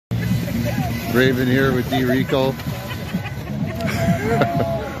Raven here with D'rico.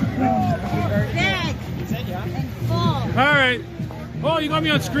 Alright. Oh, you got me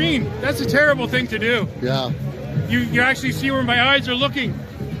on screen. That's a terrible thing to do. Yeah. You actually see where my eyes are looking.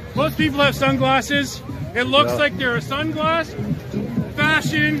 Most people have sunglasses. It looks like they're a sunglass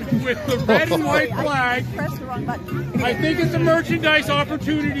fashioned with the red and white flag. Press the wrong button. I think it's a merchandise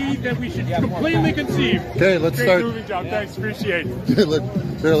opportunity that we should completely conceive. Okay, let's start. Moving job. Thanks, appreciate it.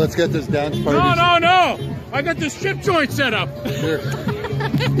 Here, let's get this dance party. No! I got this chip joint set up. Here.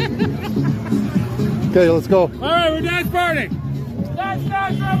 Okay, let's go. All right, we're dance partying.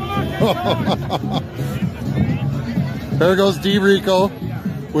 Dance revolution. There goes D'rico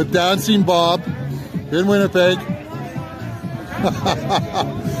with Dancing Bob in Winnipeg.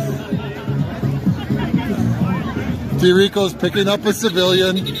 D'rico's picking up a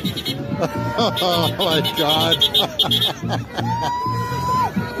civilian. Oh my God.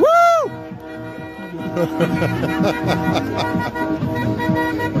 Woo!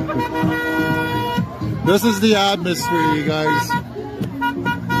 This is the atmosphere, you guys.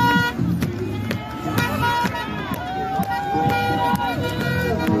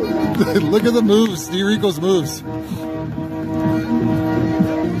 Look at the moves, D'rico's moves.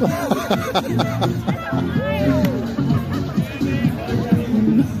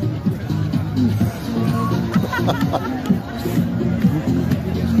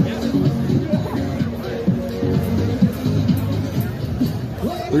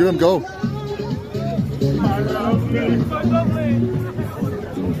 Look at him go.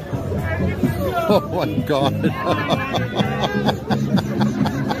 Oh my God.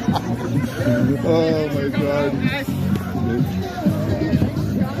 Oh my God.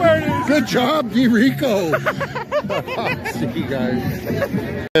 Good job, D'rico. See you guys.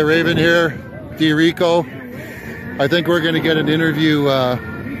 Hey, Raven here, D'rico. I think we're going to get an interview.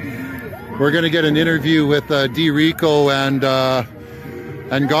 We're going to get an interview with D'rico and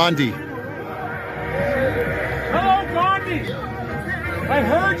Gandhi. Hello, Gandhi. I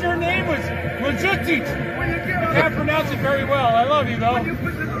heard your name was legit. I can't pronounce it very well. I love you, though. You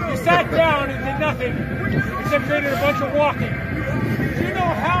sat down and did nothing except created a bunch of walking. Do you know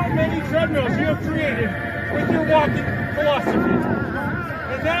how many treadmills you have created with your walking philosophy?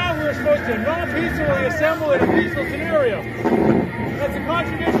 And now we're supposed to non-peacefully assemble in a peaceful scenario. That's a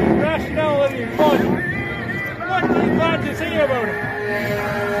contradiction of rationality and logic. What do you plan to say about it?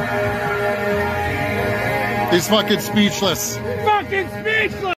 He's fucking speechless. Fucking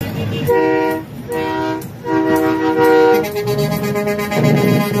speechless!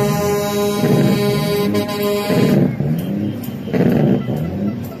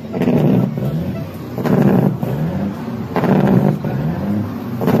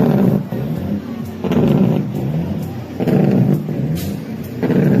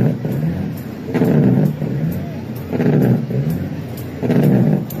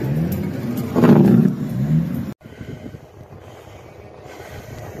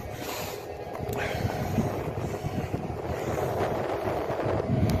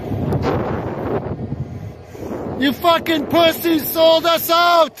 You fucking pussies sold us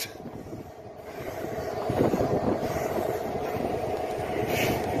out!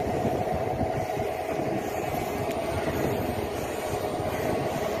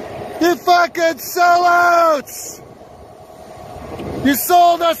 You fucking sellouts! You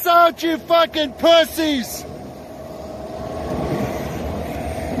sold us out, you fucking pussies!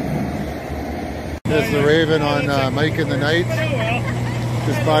 There's the Raven on Mike in the Night,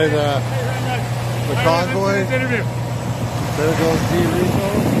 just by the convoy. There goes D'rico.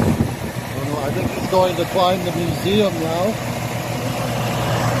 I think he's going to climb the museum now.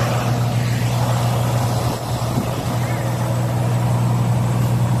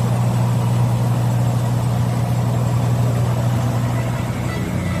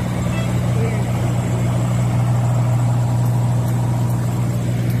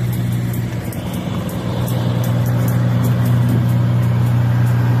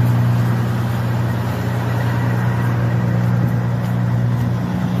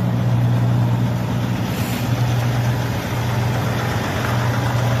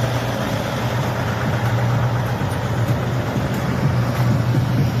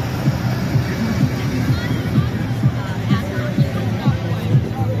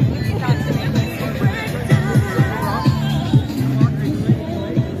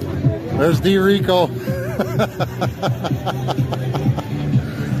 There's D'rico.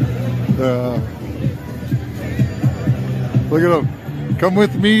 Look at him. Come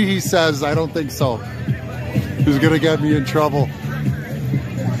with me, he says. I don't think so. He's gonna get me in trouble.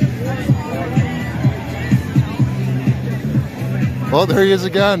 Oh, there he is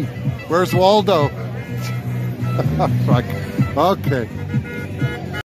again. Where's Waldo? Fuck. Okay.